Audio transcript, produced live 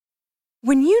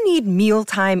When you need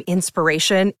mealtime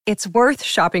inspiration, it's worth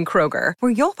shopping Kroger,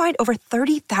 where you'll find over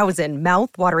 30,000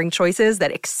 mouth-watering choices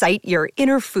that excite your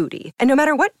inner foodie. And no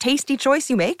matter what tasty choice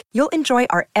you make, you'll enjoy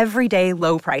our everyday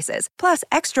low prices, plus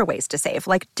extra ways to save,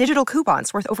 like digital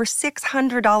coupons worth over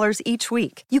 $600 each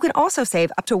week. You can also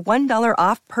save up to $1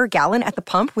 off per gallon at the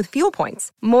pump with fuel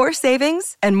points. More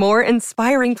savings and more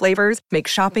inspiring flavors make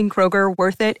shopping Kroger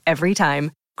worth it every time.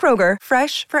 Kroger,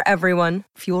 fresh for everyone.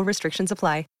 Fuel restrictions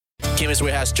apply. Chemist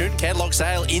Warehouse June catalogue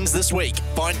sale ends this week.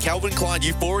 Find Calvin Klein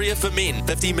Euphoria for men,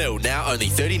 50ml, now only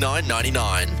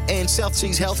 $39.99. And South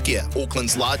Seas Healthcare,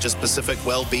 Auckland's largest Pacific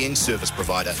wellbeing service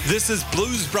provider. This is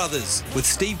Blues Brothers with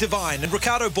Steve Devine and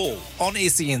Ricardo Ball on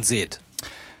SENZ.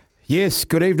 Yes,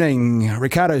 good evening.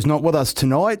 Ricardo's not with us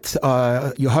tonight.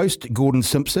 Your host, Gordon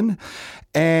Simpson.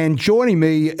 And joining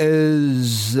me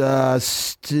is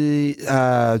Steve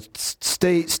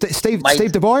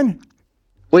Devine.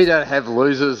 We don't have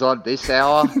losers on this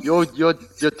hour. Your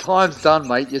time's done,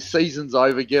 mate. Your season's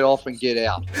over. Get off and get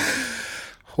out.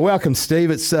 Welcome, Steve.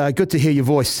 It's good to hear your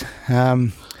voice.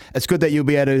 It's good that you'll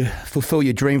be able to fulfill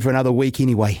your dream for another week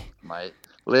anyway. Mate,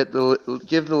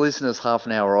 give the listeners half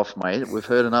an hour off, mate. We've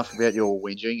heard enough about your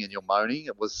whinging and your moaning.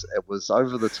 It was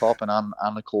over the top and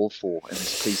uncalled for in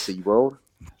this PC world.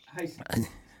 Hey,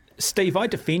 Steve, I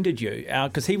defended you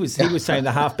because he was saying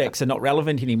the halfbacks are not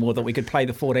relevant anymore, that we could play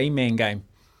the 14-man game.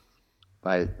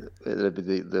 Mate,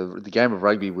 the game of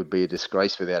rugby would be a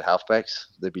disgrace without halfbacks.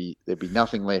 There'd be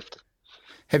nothing left.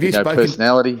 Have you spoken,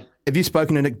 personality? Have you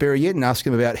spoken to Nick Berry yet and asked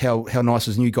him about how nice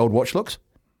his new gold watch looks?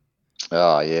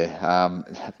 Oh yeah,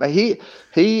 but he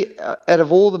out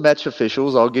of all the match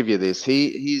officials, I'll give you this.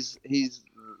 He's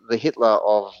the Hitler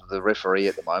of the referee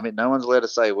at the moment. No one's allowed to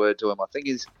say a word to him.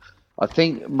 I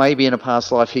think maybe in a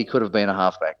past life he could have been a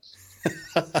halfback.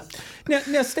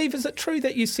 Now, Steve, is it true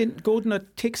that you sent Gordon a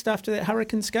text after that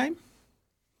Hurricanes game?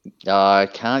 I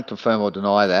can't confirm or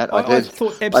deny that. I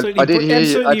thought absolutely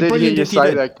brilliant if you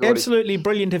did. Absolutely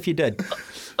brilliant if you did.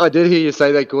 I did hear you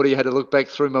say that, Gordy. You had to look back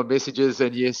through my messages,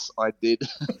 and yes, I did.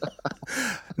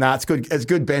 Nah, it's good. It's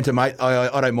good banter, mate.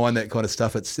 I don't mind that kind of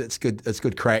stuff. It's good. It's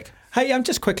good crack. Hey,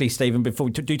 just quickly, Stephen, before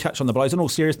we do touch on the Blows, in all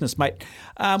seriousness, mate,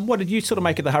 what did you sort of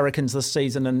make of the Hurricanes this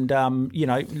season and,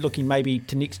 looking maybe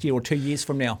to next year or 2 years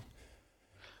from now?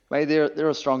 Mate, they're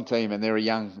a strong team and they're a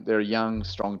young,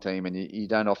 strong team, and you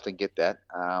don't often get that.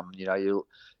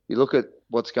 You look at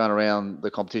what's going around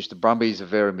the competition. The Brumbies are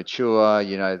very mature.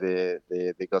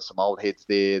 They've got some old heads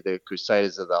there. The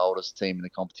Crusaders are the oldest team in the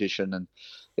competition, and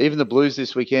even the Blues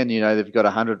this weekend, they've got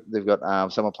 100. They've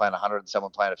got someone playing 100 and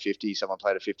someone playing a 50. Someone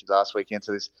played a 50 last weekend.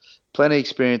 So there's plenty of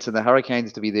experience. And the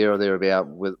Hurricanes to be there or thereabout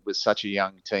with such a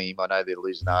young team. I know they're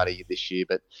losing Artie this year,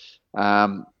 but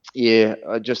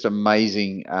just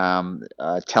amazing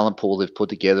talent pool they've put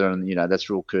together, and that's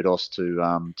real kudos to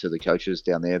the coaches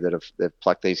down there that they've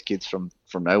plucked these kids from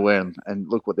nowhere and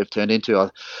look what they've turned into.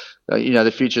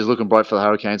 The future's looking bright for the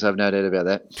Hurricanes. I have no doubt about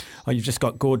that. Oh, you've just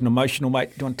got Gordon emotional, mate.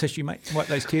 Do you want tissue, mate? Wipe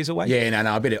those tears away. Yeah,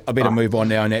 no. I better move on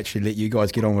now and actually let you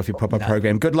guys get on with your proper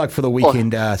program. Good luck for the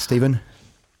weekend, Stephen.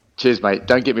 Cheers, mate.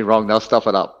 Don't get me wrong. They'll stuff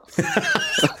it up.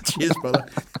 Cheers, brother.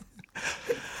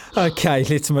 Okay,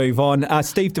 let's move on.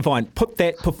 Steve Devine, put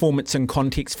that performance in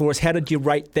context for us. How did you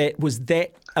rate that? Was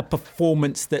that a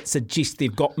performance that suggests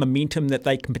they've got momentum, that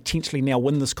they can potentially now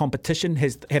win this competition?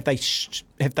 Have they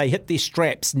hit their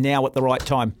straps now at the right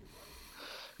time?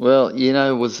 Well,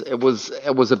 it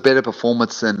was a better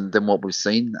performance than what we've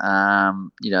seen.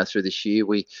 Through this year,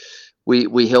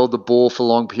 we held the ball for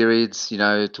long periods.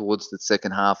 Towards the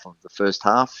second half of the first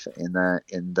half,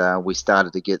 and we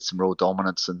started to get some real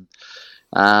dominance and.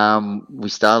 We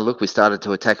started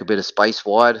to attack a bit of space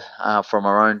wide from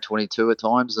our own 22 at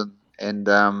times, and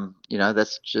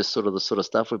that's just sort of the sort of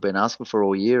stuff we've been asking for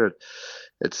all year.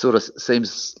 It sort of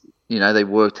seems they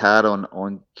worked hard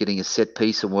on getting a set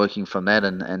piece and working from that,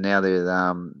 and now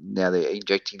they're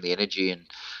injecting the energy and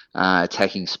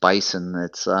attacking space, and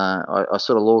it's I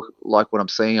sort of like what I'm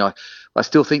seeing. I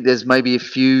still think there's maybe a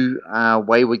few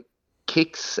wayward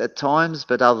kicks at times,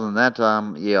 but other than that,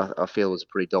 I feel it was a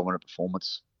pretty dominant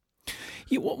performance.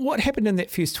 What happened in that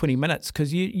first 20 minutes?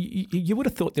 Because you would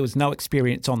have thought there was no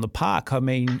experience on the park. I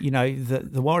mean,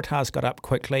 the Waratahs got up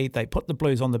quickly. They put the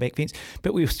Blues on the back fence,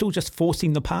 but we were still just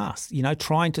forcing the pass,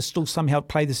 trying to still somehow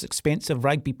play this expensive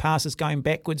rugby, passes going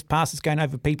backwards, passes going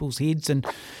over people's heads. And,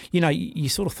 you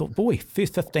sort of thought, boy,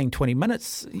 first 15, 20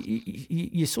 minutes,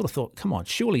 you sort of thought, come on,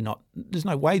 surely not. There's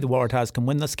no way the Waratahs can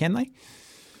win this, can they?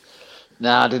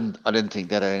 No, I didn't think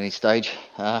that at any stage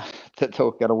that they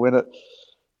were going to win it.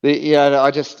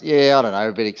 I don't know,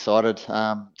 a bit excited.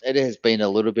 It has been a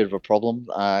little bit of a problem.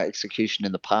 Execution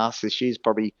in the past this year is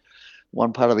probably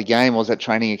one part of the game. I was at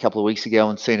training a couple of weeks ago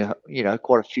and seen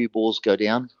quite a few balls go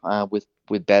down with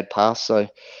bad pass. So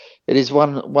it is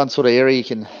one sort of area you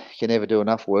can never do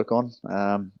enough work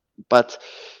on. But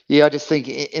yeah, I just think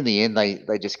in the end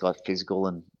they just got physical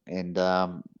and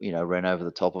ran over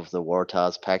the top of the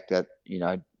Waratahs pack that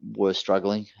were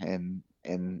struggling and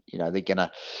they're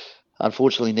gonna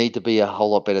unfortunately need to be a whole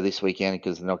lot better this weekend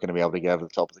because they're not going to be able to go over the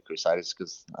top of the Crusaders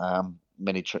because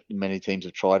many teams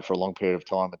have tried for a long period of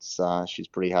time. She's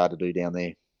pretty hard to do down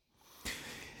there.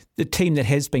 The team that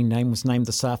has been named was named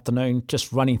this afternoon.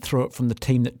 Just running through it from the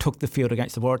team that took the field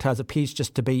against the Waratahs appears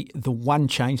just to be the one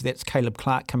change. That's Caleb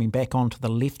Clark coming back onto the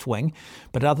left wing.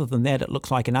 But other than that, it looks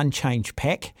like an unchanged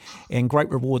pack. And great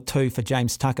reward too for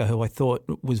James Tucker, who I thought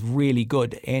was really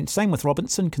good. And same with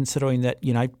Robinson, considering that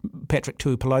Patrick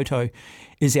Tuipulotu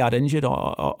is out injured.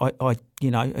 I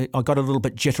got a little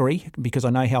bit jittery because I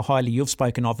know how highly you've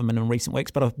spoken of him in recent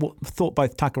weeks. But I thought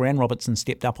both Tucker and Robinson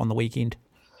stepped up on the weekend.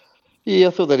 Yeah,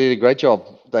 I thought they did a great job.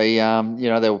 They,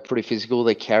 they were pretty physical.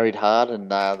 They carried hard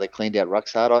and they cleaned out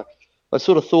rucks hard. I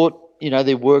sort of thought,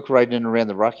 their work rate in and around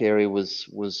the ruck area was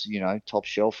top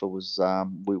shelf. It was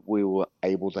we were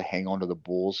able to hang on to the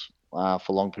balls for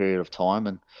a long period of time,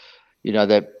 and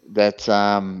that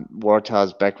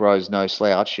Waratahs back row is no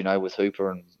slouch. With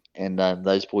Hooper and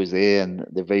those boys there, and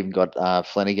they've even got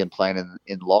Flanagan playing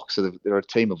in lock. So they're a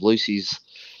team of Lucy's.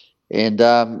 And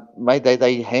mate,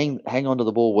 they hang onto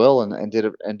the ball well and did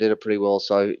it pretty well.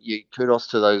 So kudos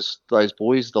to those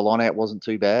boys. The line out wasn't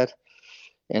too bad.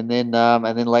 And then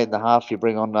late in the half you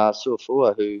bring on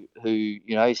Suafua, who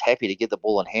he's happy to get the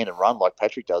ball in hand and run like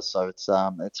Patrick does. So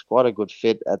it's quite a good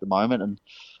fit at the moment, and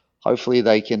hopefully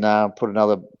they can put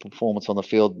another performance on the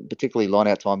field, particularly line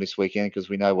out time this weekend, because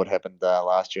we know what happened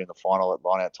last year in the final at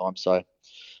line out time. So.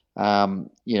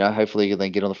 Hopefully they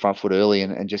get on the front foot early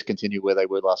and just continue where they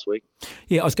were last week.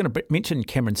 Yeah, I was going to mention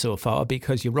Cameron Suafua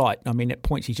because you're right. I mean, at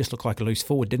points he just looked like a loose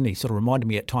forward, didn't he? Sort of reminded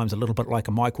me at times a little bit like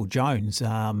a Michael Jones.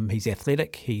 He's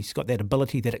athletic. He's got that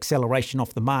ability, that acceleration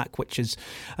off the mark, which is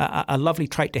a lovely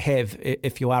trait to have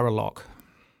if you are a lock.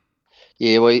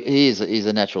 Yeah, well, he's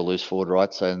a natural loose forward,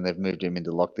 right? So and they've moved him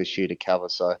into lock this year to cover.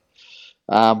 So.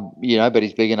 But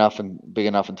he's big enough and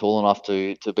tall enough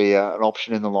to be an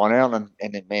option in the line out, and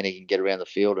man, he can get around the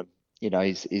field, and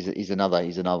he's another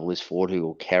loose forward who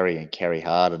will carry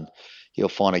hard, and he'll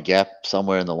find a gap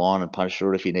somewhere in the line and punch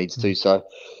through it if he needs to. So,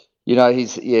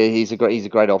 he's a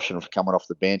great option for coming off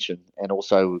the bench, and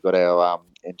also we've got our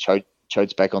and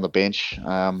Choate's back on the bench.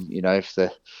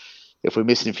 If we're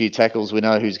missing a few tackles, we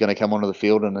know who's going to come onto the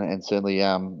field and certainly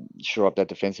shore up that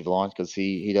defensive line because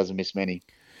he doesn't miss many.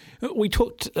 We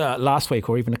talked last week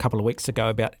or even a couple of weeks ago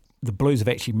about the Blues have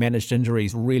actually managed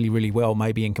injuries really, really well,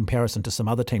 maybe in comparison to some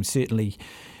other teams, certainly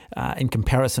in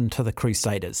comparison to the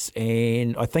Crusaders.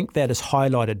 And I think that is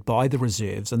highlighted by the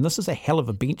reserves. And this is a hell of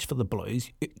a bench for the Blues.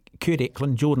 Kurt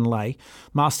Eklund, Jordan Lay,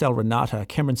 Marcel Renata,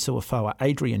 Cameron Suafua,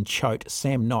 Adrian Choate,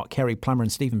 Sam Knott, Harry Plummer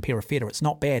and Stephen Perifeta. It's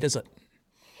not bad, is it?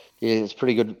 Yeah, it's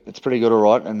pretty good. It's pretty good, all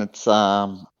right. And it's,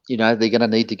 they're going to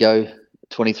need to go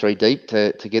 23 deep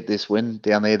to get this win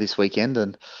down there this weekend,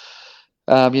 and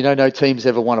no team's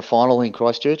ever won a final in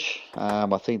Christchurch.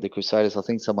 I think the Crusaders,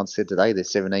 someone said today they're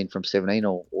 17 from 17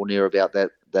 or near about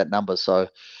that number. So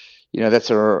that's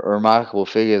a remarkable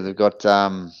figure. They've got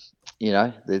they're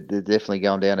definitely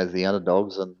going down as the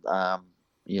underdogs, and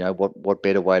what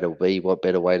better way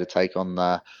to take on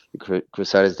the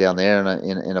Crusaders down there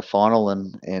in a final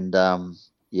and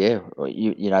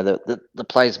the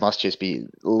players must just be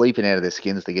leaping out of their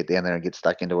skins to get down there and get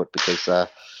stuck into it because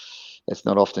it's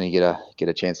not often you get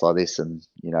a chance like this, and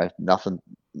nothing,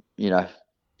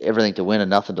 everything to win and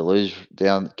nothing to lose.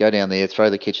 Go down there, throw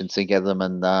the kitchen sink at them,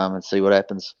 and see what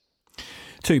happens.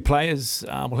 Two players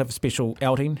will have a special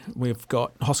outing. We've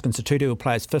got Hoskins Sotutu who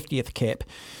plays 50th cap,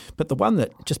 but the one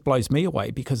that just blows me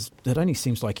away because it only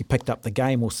seems like he picked up the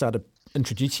game or started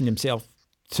introducing himself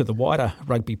to the wider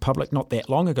rugby public not that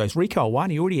long ago. It's Rieko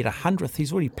Ioane. He already at 100th.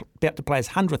 He's already about to play his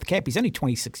 100th cap. He's only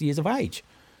 26 years of age.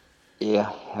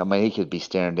 Yeah, I mean, he could be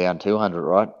staring down 200,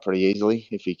 right, pretty easily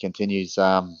if he continues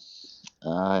sort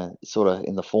of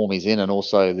in the form he's in and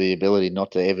also the ability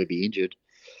not to ever be injured.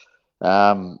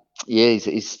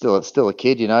 He's still a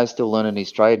kid, still learning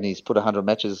his trade, and he's put 100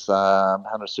 matches,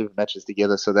 100 super matches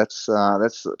together. So that's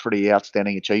a pretty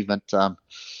outstanding achievement.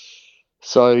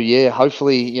 So,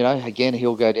 hopefully, again,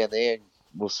 he'll go down there and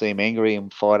we'll see him angry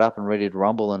and fired up and ready to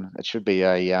rumble. And it should be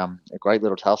a great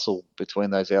little tussle between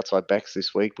those outside backs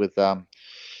this week with,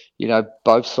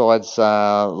 both sides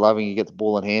loving to get the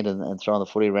ball in hand and throwing the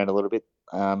footy around a little bit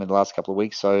in the last couple of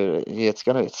weeks. So,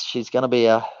 she's going to be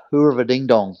a hooer of a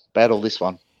ding-dong battle, this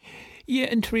one. Yeah,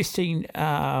 interesting.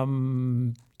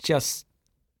 Just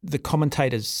the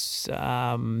commentators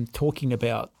talking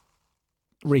about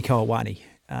Rieko Ioane,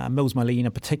 Mills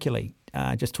Molina particularly,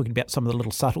 just talking about some of the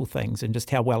little subtle things and just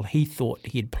how well he thought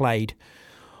he had played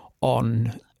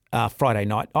on Friday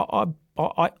night.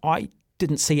 I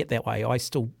didn't see it that way. I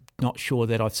still not sure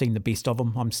that I've seen the best of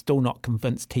him. I'm still not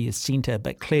convinced he is centre,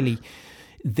 but clearly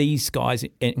these guys,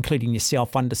 including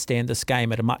yourself, understand this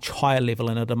game at a much higher level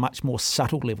and at a much more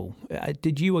subtle level.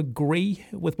 Did you agree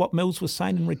with what Mills was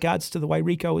saying in regards to the way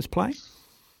Rieko was playing?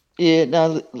 Yeah,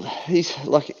 no, he's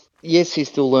like, yes, he's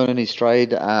still learning his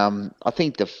trade. I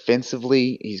think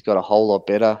defensively he's got a whole lot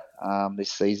better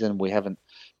this season. We haven't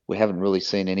really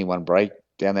seen anyone break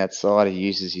down that side. He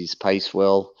uses his pace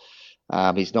well.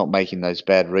 He's not making those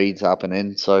bad reads up and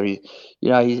in. So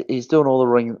he's doing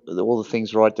all the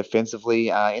things right defensively.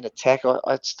 In attack,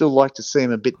 I'd still like to see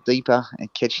him a bit deeper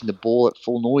and catching the ball at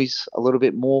full noise a little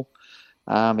bit more.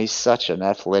 He's such an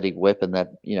athletic weapon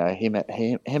that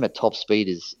him at top speed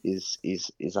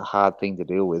is a hard thing to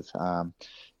deal with.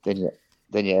 Then you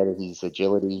add his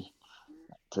agility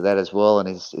to that as well, and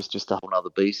it's just a whole other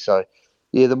beast. So.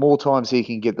 Yeah, the more times he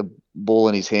can get the ball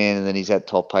in his hand and then he's at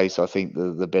top pace, I think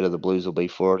the better the Blues will be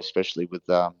for it, especially with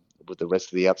the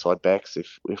rest of the outside backs.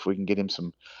 If we can get him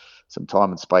some time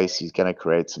and space, he's going to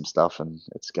create some stuff, and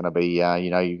it's going to be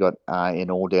you got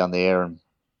Inor down there and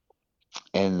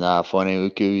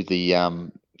Whaneuku, the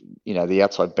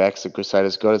outside backs the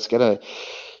Crusaders got. It's going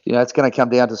to come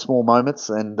down to small moments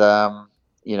and.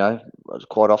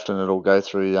 Quite often it'll go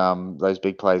through those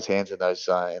big players' hands in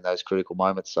those critical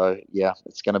moments. So yeah,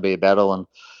 it's going to be a battle, and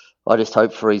I just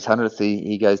hope for his 100th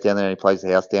he goes down there and he plays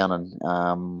the house down.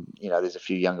 And there's a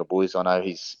few younger boys. I know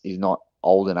he's not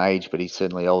old in age, but he's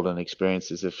certainly old in experience.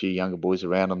 There's a few younger boys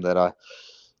around him that I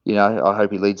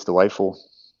hope he leads the way for.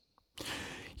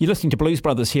 You're listening to Blues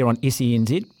Brothers here on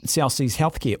SENZ, South Seas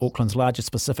Healthcare, Auckland's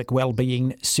largest Pacific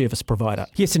wellbeing service provider.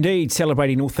 Yes, indeed,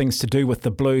 celebrating all things to do with the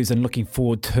Blues and looking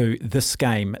forward to this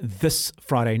game this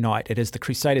Friday night. It is the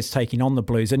Crusaders taking on the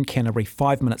Blues in Canterbury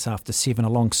 5 minutes after 7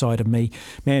 alongside of me,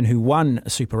 man who won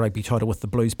a Super Rugby title with the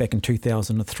Blues back in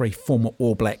 2003, former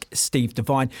All Black Steve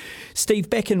Devine. Steve,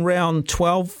 back in round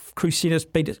 12, Crusaders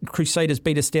beat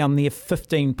us down there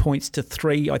 15 points to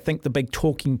 3. I think the big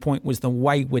talking point was the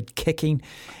wayward kicking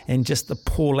and just the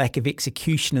poor lack of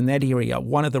execution in that area.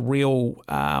 One of the real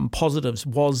positives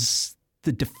was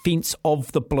the defence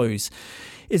of the Blues.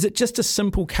 Is it just a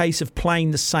simple case of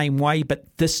playing the same way,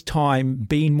 but this time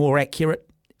being more accurate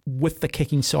with the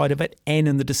kicking side of it and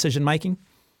in the decision-making?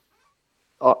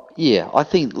 Yeah, I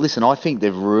think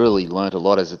they've really learnt a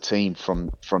lot as a team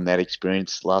from that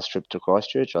experience last trip to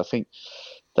Christchurch. I think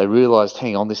they realised,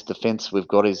 hang on, this defence we've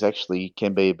got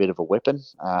can be a bit of a weapon.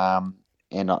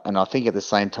 And I think at the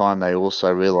same time they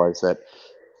also realised that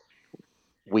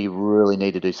we really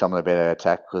need to do something about our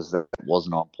attack because that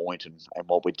wasn't on point, and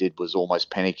what we did was almost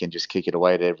panic and just kick it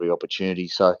away at every opportunity.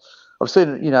 So I've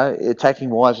seen, attacking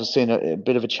wise, I've seen a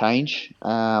bit of a change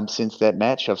since that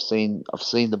match. I've seen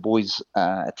the boys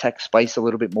attack space a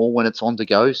little bit more when it's on to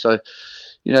go. So,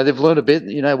 they've learned a bit.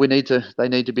 They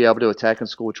need to be able to attack and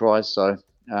score tries. So,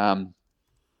 and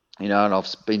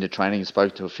I've been to training and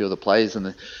spoke to a few of the players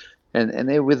and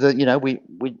they're with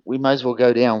we may as well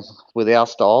go down with our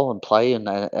style and play and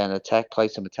attack, play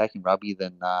some attacking rugby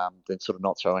than sort of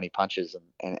not throw any punches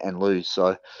and lose.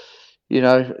 So,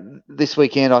 this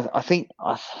weekend I think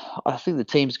the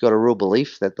team's got a real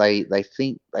belief that they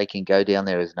think they can go down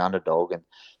there as an underdog and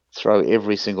throw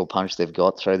every single punch they've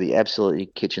got, throw the absolutely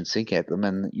kitchen sink at them,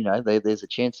 and there's a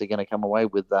chance they're going to come away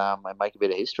with and make a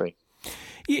bit of history.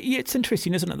 Yeah, it's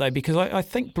interesting, isn't it, though? Because I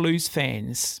think Blues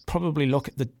fans probably look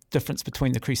at the difference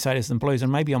between the Crusaders and Blues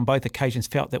and maybe on both occasions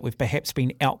felt that we've perhaps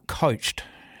been out-coached.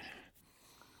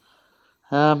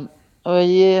 Both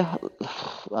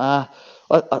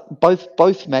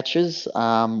matches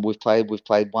we've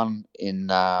played one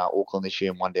in Auckland this year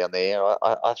and one down there.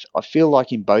 I feel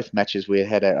like in both matches we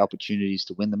had our opportunities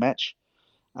to win the match,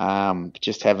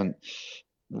 just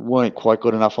weren't quite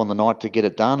good enough on the night to get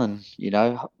it done. And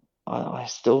I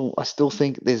still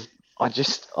think I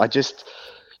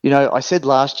said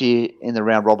last year in the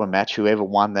round robin match, whoever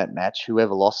won that match,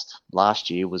 whoever lost last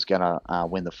year was going to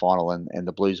win the final, and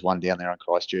the Blues won down there in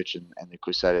Christchurch, and the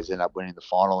Crusaders ended up winning the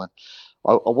final. And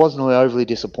I wasn't really overly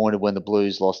disappointed when the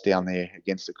Blues lost down there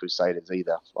against the Crusaders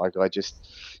either. Like I just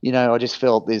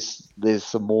felt there's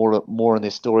some more in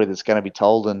this story that's going to be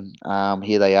told, and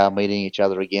here they are meeting each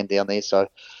other again down there. So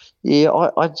yeah,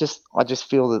 I just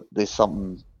feel that there's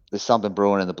something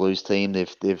brewing in the Blues team.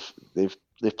 They've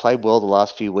they've played well the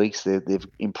last few weeks. They've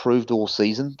improved all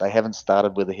season. They haven't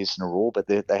started with a hiss and a roar, but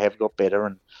they have got better.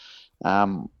 And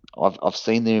I've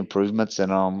seen their improvements,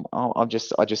 and I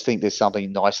just think there's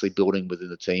something nicely building within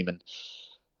the team. And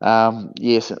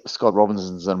yes, Scott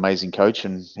Robinson's an amazing coach,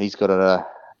 and he's got a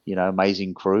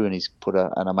amazing crew, and he's put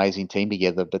an amazing team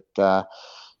together. But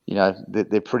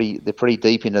they're pretty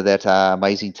deep into that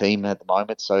amazing team at the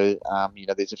moment. So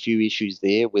there's a few issues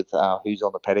there with who's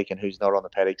on the paddock and who's not on the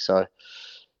paddock. So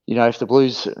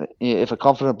if a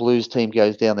confident Blues team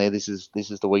goes down there, this is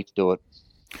the week to do it.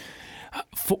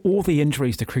 For all the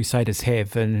injuries the Crusaders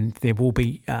have, and there will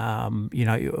be,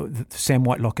 Sam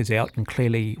Whitelock is out, and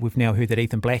clearly we've now heard that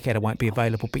Ethan Blackadder won't be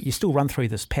available, but you still run through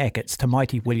this pack. It's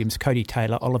Tamaiti Williams, Cody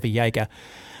Taylor, Oliver Jaeger,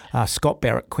 Scott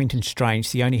Barrett, Quentin Strange,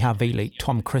 Sione Havili,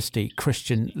 Tom Christie,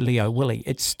 Christian Leo Willie.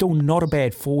 It's still not a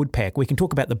bad forward pack. We can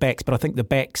talk about the backs, but I think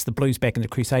the Blues back and the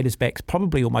Crusaders backs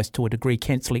probably almost to a degree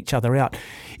cancel each other out.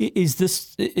 Is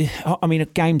this,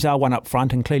 games are one up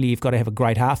front, and clearly you've got to have a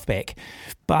great halfback,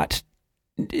 but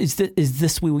is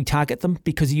this where we target them?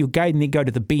 Because you then go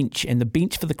to the bench, and the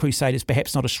bench for the Crusaders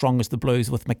perhaps not as strong as the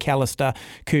Blues, with McAllister,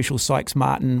 Kershaw, Sykes,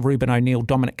 Martin, Ruben O'Neill,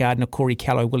 Dominic Gardner, Corey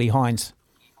Callow, Willie Hines.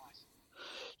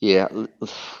 Yeah,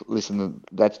 listen,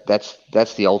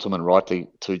 that's the ultimate, right,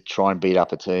 to try and beat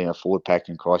up a team, a forward pack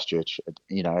in Christchurch.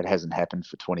 It hasn't happened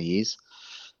for 20 years.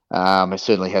 It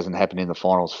certainly hasn't happened in the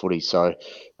finals footy. So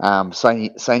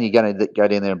saying you're going to go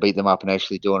down there and beat them up and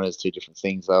actually doing it is two different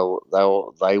things.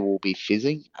 They will be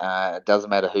fizzing. It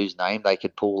doesn't matter whose name. They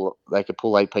could pull 8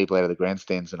 people out of the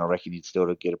grandstands, and I reckon you'd still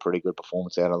get a pretty good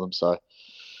performance out of them. So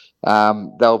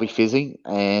they'll be fizzing,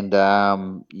 and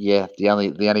the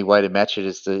only way to match it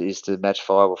is to match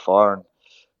fire with fire,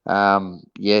 and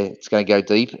it's going to go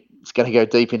deep. It's going to go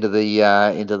deep into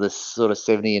the sort of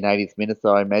 70 and 80th minute,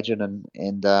 I imagine,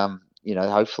 and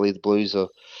hopefully the Blues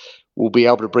will be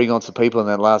able to bring on some people in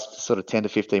that last sort of 10 to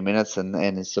 15 minutes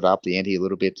and sort of up the ante a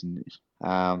little bit. And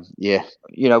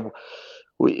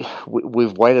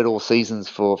we've waited all seasons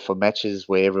for matches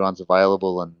where everyone's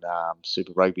available and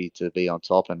Super Rugby to be on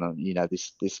top, and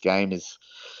this game is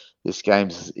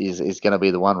going to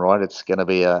be the one, right? It's going to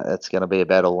be a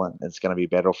battle, and it's going to be a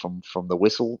battle from the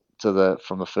whistle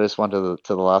from the first one to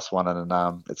the last one,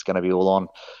 and it's going to be all on.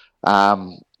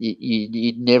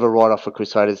 You'd never write off a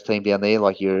Crusaders team down there.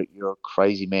 Like you're a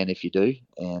crazy man if you do,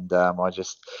 and I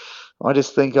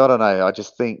just think, I don't know. I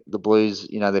just think the Blues,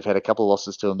 they've had a couple of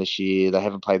losses to them this year. They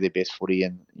haven't played their best footy,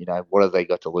 and what have they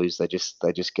got to lose? They just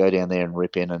go down there and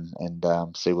rip in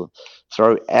and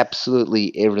throw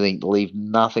absolutely everything, leave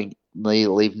nothing,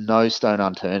 leave no stone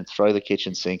unturned, throw the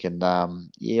kitchen sink, and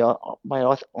mate,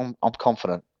 I'm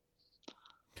confident.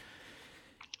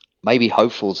 Maybe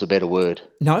hopeful is a better word.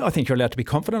 No, I think you're allowed to be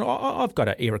confident. I've got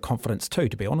an air of confidence too,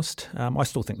 to be honest. I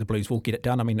still think the Blues will get it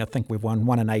done. I mean, I think we've won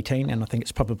 1 in 18, and I think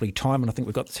it's probably time, and I think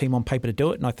we've got the team on paper to do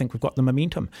it, and I think we've got the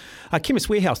momentum. Chemist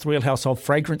Warehouse, the real house of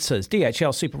fragrances.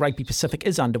 DHL Super Rugby Pacific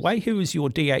is underway. Who is your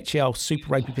DHL Super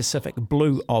Rugby Pacific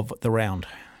Blue of the round?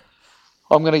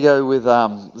 I'm going to go with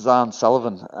Zahn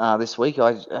Sullivan this week.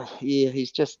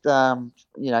 He's just,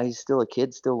 he's still a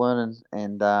kid, still learning,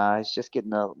 and he's just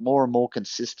getting more and more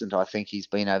consistent. I think he's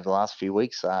been over the last few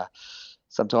weeks.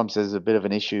 Sometimes there's a bit of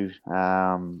an issue,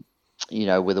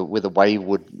 with a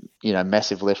wayward,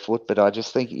 massive left foot. But I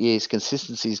just think, his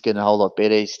consistency is getting a whole lot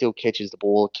better. He still catches the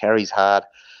ball, carries hard,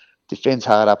 defends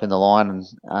hard up in the line, and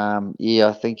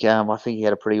I think he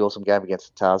had a pretty awesome game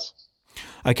against the Tars.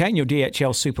 Okay, and your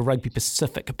DHL Super Rugby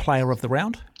Pacific Player of the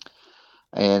Round?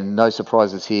 And no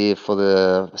surprises here for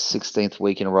the 16th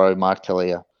week in a row, Mark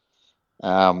Tellier.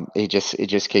 It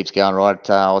just keeps going, right?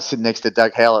 I was sitting next to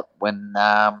Doug Howlett when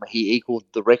he equalled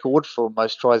the record for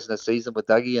most tries in a season with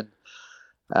Dougie,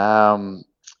 and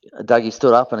Dougie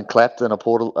stood up and clapped and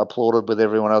applauded with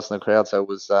everyone else in the crowd. So it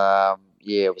was,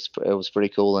 it was pretty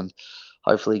cool, and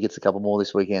hopefully he gets a couple more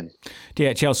this weekend.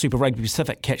 DHL Super Rugby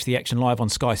Pacific. Catch the action live on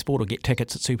Sky Sport or get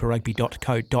tickets at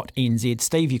superrugby.co.nz.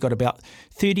 Steve, you've got about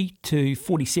 30 to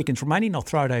 40 seconds remaining. I'll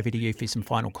throw it over to you for some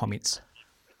final comments.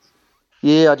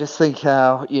 Yeah, I just think,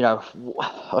 I'm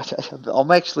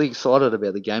actually excited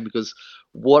about the game, because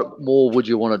what more would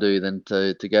you want to do than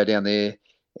to go down there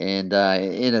and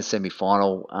in a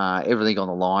semi-final, everything on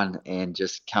the line, and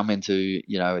just come into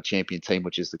a champion team,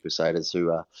 which is the Crusaders, who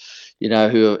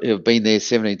have been there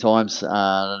 17 times,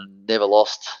 never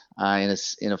lost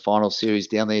in a final series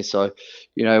down there. So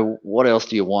what else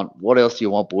do you want? What else do you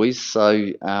want, boys?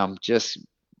 So just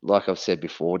like I've said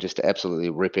before, just to absolutely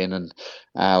rip in, and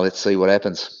let's see what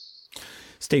happens.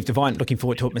 Steve Devine, looking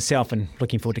forward to it myself and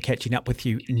looking forward to catching up with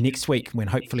you next week when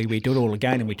hopefully we do it all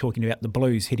again and we're talking about the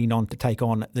Blues heading on to take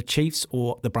on the Chiefs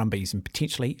or the Brumbies and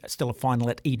potentially still a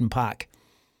final at Eden Park.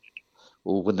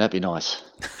 Well, wouldn't that be nice?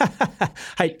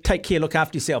 Hey, take care, look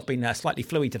after yourself. Been slightly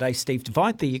fluey today, Steve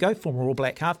Devine. There you go, former All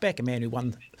Black halfback, a man who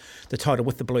won the title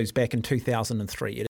with the Blues back in 2003.